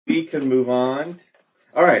We can move on.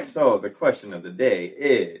 All right, so the question of the day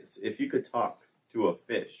is, if you could talk to a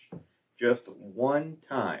fish just one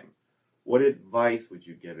time, what advice would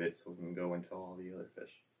you give it so we can go into all the other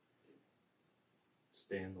fish?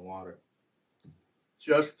 Stay in the water.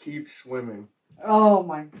 Just keep swimming. Oh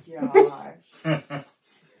my gosh. That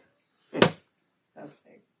was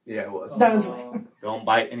big. Yeah, it was. That was big. Don't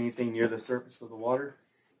bite anything near the surface of the water?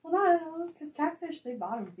 Well, not at all, because catfish, they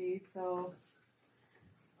bottom feed, so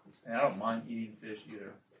And I don't mind eating fish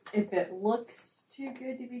either. if it looks too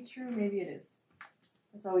good to be true, maybe it is.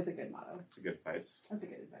 That's always a good motto. It's a good advice. That's a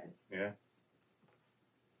good advice. Yeah.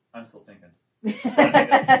 I'm still thinking.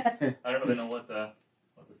 I don't really know what to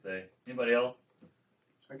say. Anybody else?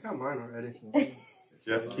 I got mine already.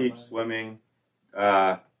 Just keep swimming.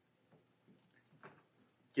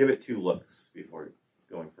 Give it 2 looks before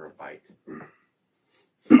going for a bite.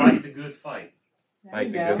 Fight the good fight. There Fight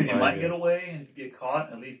you the go. good Because you fight. might get away, and if you get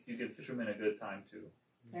caught, at least you give fishermen a good time too.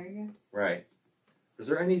 There you go. Right. Is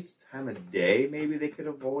there any time of day maybe they could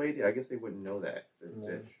avoid? I guess they wouldn't know that.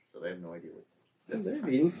 They're fish, so they have no idea what. They have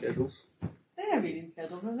eating schedules. They have eating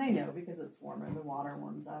schedules, and they know because it's warmer. The water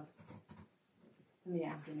warms up in the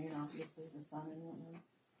afternoon, obviously, the sun and whatnot.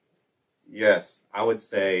 Yes, I would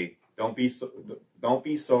say don't be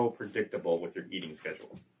so predictable with your eating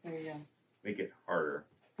schedule. There you Make it harder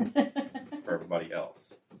go. for everybody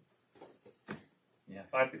else. Yeah,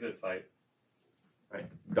 fight the good fight. Right.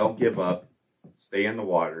 Don't give up. Stay in the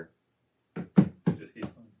water. Just keep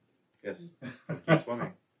swimming. Yes. Keep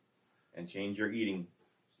swimming. And change your eating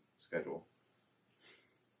schedule.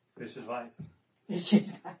 Fish advice. Fish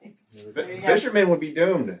advice. There you go. Fishermen would be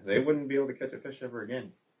doomed. They wouldn't be able to catch a fish ever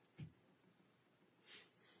again.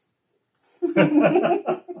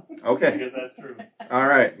 Okay. I guess that's true. All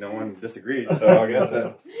right. No one disagreed, so I guess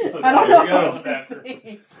that. I don't There know.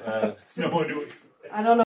 you go. No one knew what I don't know.